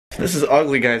This is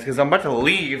ugly, guys, because I'm about to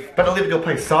leave. To go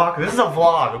play soccer. This is a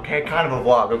vlog, okay? Kind of a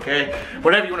vlog, okay?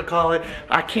 Whatever you want to call it.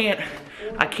 I can't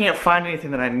find anything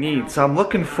that I need, so I'm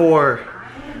looking for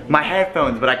my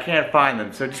headphones, but I can't find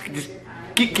them. So just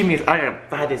give me. I gotta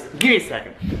find this. Give me a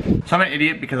second. So I'm an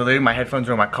idiot because I leave my headphones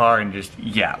are in my car and just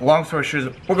Long story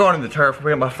short, we're going to the turf. We're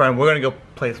with my friend. We're gonna go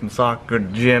play some soccer, go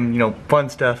to the gym, you know, fun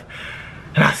stuff.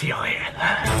 And I'll see y'all later.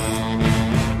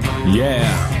 Yeah.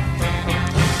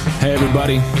 Hey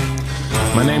everybody.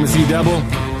 My name is E-Double.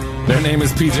 Their name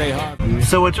is PJ Hart.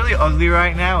 So what's really ugly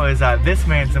right now is this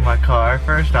man's in my car,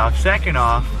 first off. Second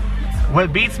off,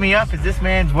 what beats me up is this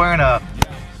man's wearing a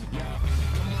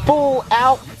full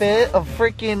outfit of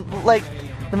freaking, like,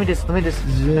 let me just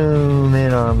zoom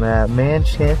in on that.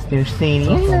 Manchester City.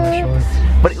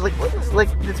 But like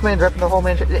this man's repping the whole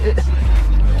Manchester.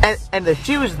 And the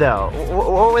shoes though,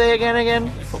 what were they again?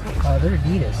 They're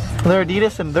Adidas. They're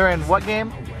Adidas, and they're in what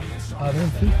game? They're in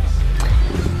FIFA.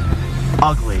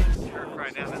 Ugly.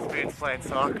 Right now this man's playing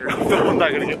soccer. I'm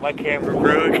not gonna get my camera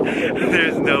broke.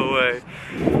 There's no way.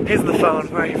 Here's the phone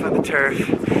right from the turf.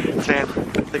 Man,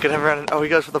 look at him running. Oh, he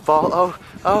goes for the ball.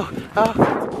 Oh.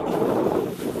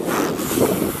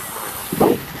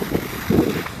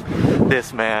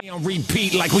 This man. On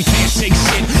repeat like we can't shake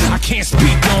shit. I can't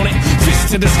speak on it.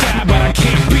 Fist to the sky, but I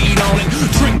can't beat on it.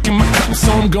 Drinking my cup,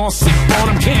 so I'm gonna sip on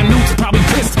him. Cam Newton's probably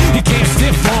pissed. You can't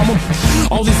stiff on him.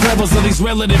 All these levels of these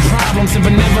relative problems and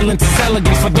benevolence is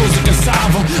elegance for those who can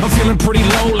solve them. I'm feeling pretty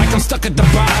low, like I'm stuck at the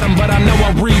bottom, but I know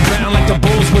I'll rebound like the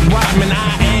Bulls with Rodman.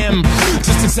 I am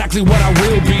just exactly what I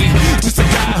will be. Just a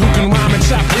guy who can rhyme and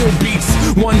chop ill beats.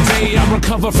 One day I'll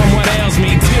recover from what ails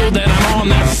me. Till then I'm on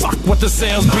that fuck what the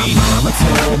sales be. Mama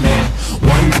told me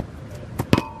one.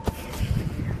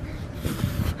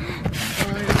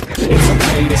 It's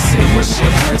okay to say what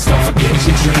shit hurts. Don't forget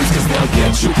your dreams, cause they'll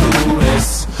get you through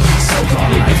this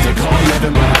so-called life they call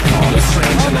living, but I call it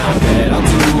strange. And I bet I'll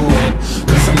do it,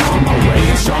 cause I'm on my way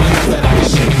and strong enough that I can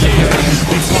shake it.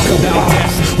 They talk about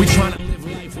death, we trying to live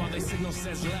life while they signal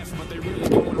says left, but they really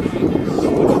going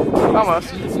right. Almost.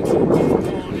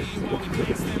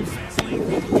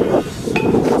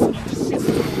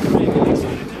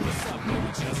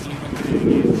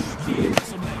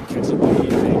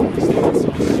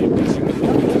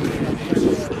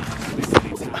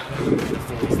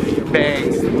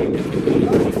 Bang.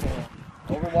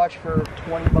 Overwatch for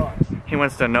 20 bucks. He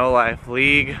wants to No Life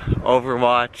League,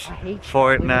 Overwatch,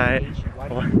 Fortnite.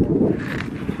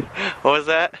 What was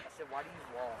that? I said, why do you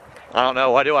vlog? I don't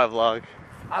know. Why do I vlog?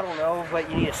 I don't know, but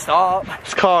you need to stop.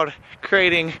 It's called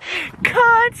creating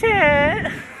content.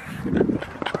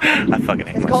 I fucking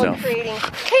hate myself. It's called creating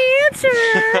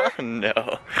cancer. No.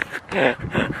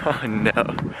 Oh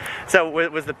no. So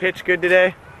was the pitch good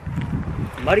today?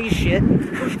 Muddy as shit.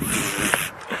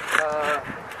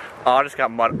 Oh, I just got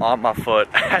mud on my foot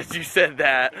as you said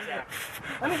that. Exactly.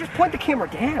 Let me just point the camera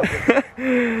down.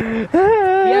 You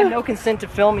had no consent to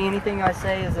film me. Anything I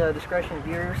say is a discretion of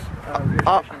yours. Your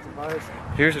discretion is advised.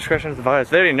 Viewers' discretion is advised.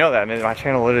 They didn't know that. I mean, my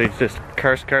channel literally is just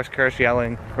curse, curse, curse,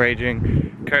 yelling,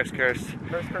 raging, curse, curse.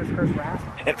 Curse, curse, curse, Rasp.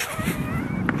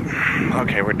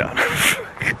 Okay, we're done.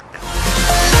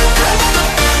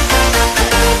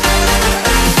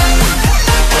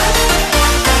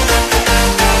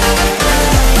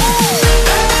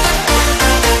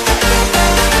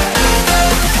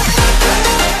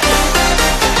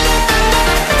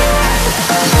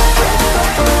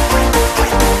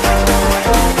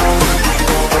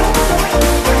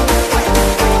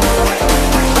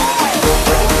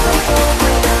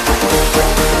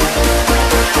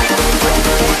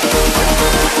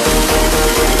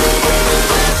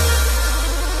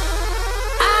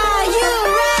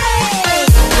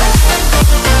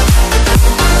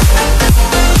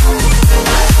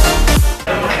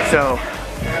 So,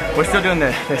 we're still doing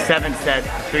the 7 sets,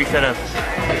 3 set of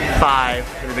 5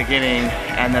 for the beginning,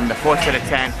 and then the 4 set of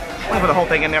 10. I'm gonna put the whole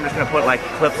thing in there. I'm just gonna put like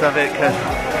clips of it, because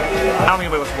I don't think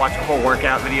anybody wants to watch a whole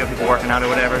workout video, people working out or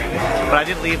whatever. But I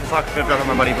did leave the soccer field with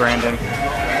my buddy Brandon.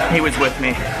 He was with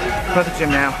me. We're at the gym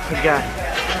now. We've got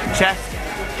chest,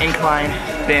 incline,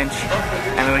 bench,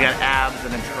 and then we got abs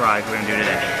and then tries we're gonna do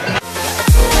today.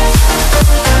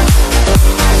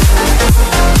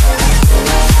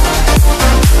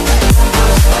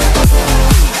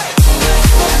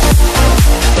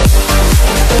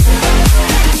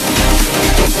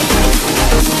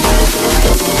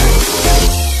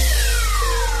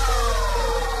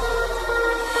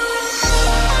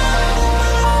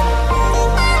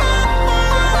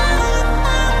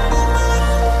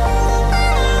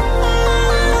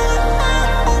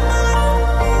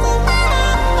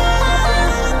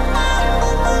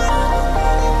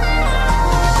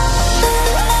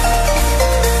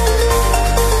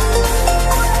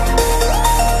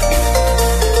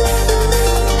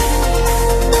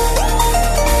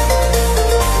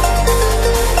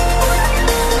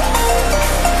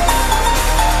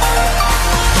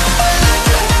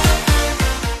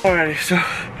 so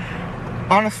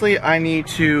honestly, I need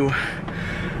to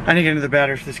get another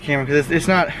battery for this camera because it's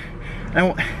not.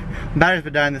 Battery's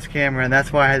been dying this camera, and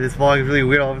that's why I had this vlog really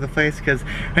weird all over the place. Because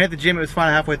when I hit the gym, it was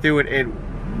fine. Halfway through it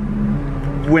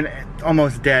went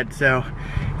almost dead. So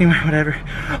anyway, whatever.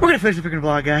 We're gonna finish the freaking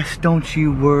vlog, guys. Don't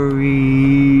you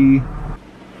worry.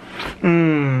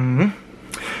 I'm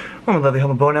a lovely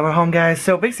home boat. Now we're home, guys.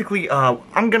 So basically, this is what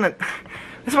I'm gonna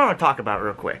talk about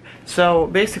real quick. So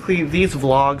basically, these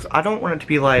vlogs, I don't want it to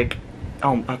be like,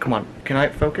 oh come on, can I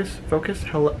focus? Focus,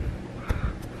 hello.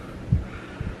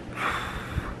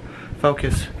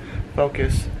 Focus,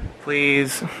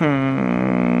 please.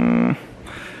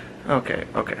 Okay,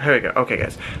 here we go. Okay,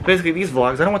 guys. Basically, these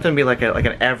vlogs, I don't want them to be like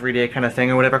an everyday kind of thing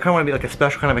or whatever. I kind of want to be like a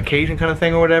special kind of occasion kind of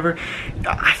thing or whatever.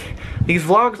 These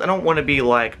vlogs, I don't want to be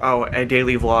like, oh, a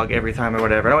daily vlog every time or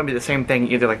whatever. I don't want to be the same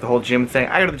thing either, like the whole gym thing.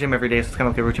 I go to the gym every day, so it's kind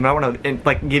of like a routine. But I want to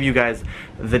like give you guys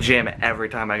the gym every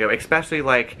time I go, especially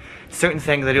like certain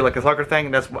things I do, like the soccer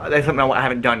thing. That's something I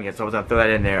haven't done yet, so I was gonna throw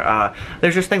that in there.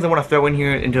 There's just things I want to throw in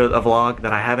here into a vlog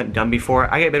that I haven't done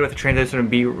before. I get better with the transition and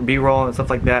B-roll and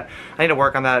stuff like that. I need to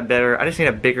work on that better. I just need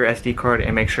a bigger SD card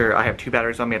and make sure I have 2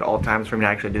 batteries on me at all times for me to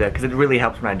actually do that, because it really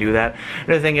helps when I do that.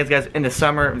 Another thing is, guys, in the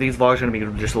summer, these vlogs are gonna be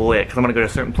just lit, because I'm gonna go to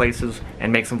certain places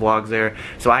and make some vlogs there.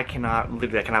 So I cannot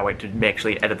wait to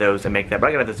actually edit those and make that. But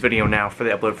I gotta have this video now for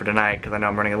the upload for tonight, because I know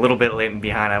I'm running a little bit late and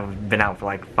behind. I've been out for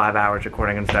like 5 hours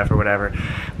recording and stuff or whatever.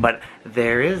 But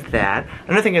there is that.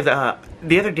 Another thing is, the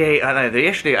other day,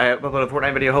 yesterday, I uploaded a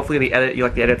Fortnite video. Hopefully you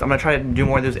like the edits. I'm gonna try to do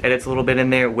more of those edits a little bit in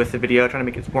there with the video, trying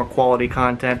to make it more quality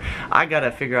content. I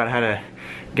gotta figure out how to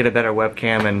get a better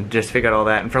webcam and just figure out all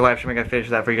that. And for live streaming, I gotta finish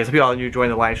that for you guys. If you all enjoy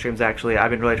the live streams, actually,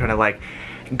 I've been really trying to like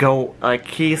go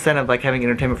key cent of like having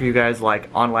entertainment for you guys, like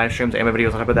on live streams and my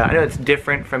videos on top of that. I know it's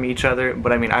different from each other,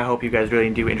 but I mean, I hope you guys really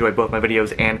do enjoy both my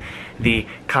videos and the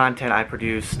content I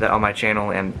produce that on my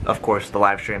channel, and of course the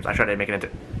live streams. I try to make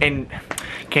it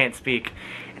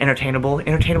entertainable.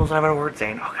 Entertainable is not a word,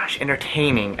 Zane. Oh gosh,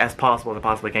 entertaining as possible as I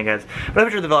possibly can, guys. But I've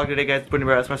enjoyed the vlog today, guys. Putting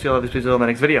your best. I'll see you all this video in the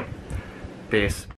next video. Peace.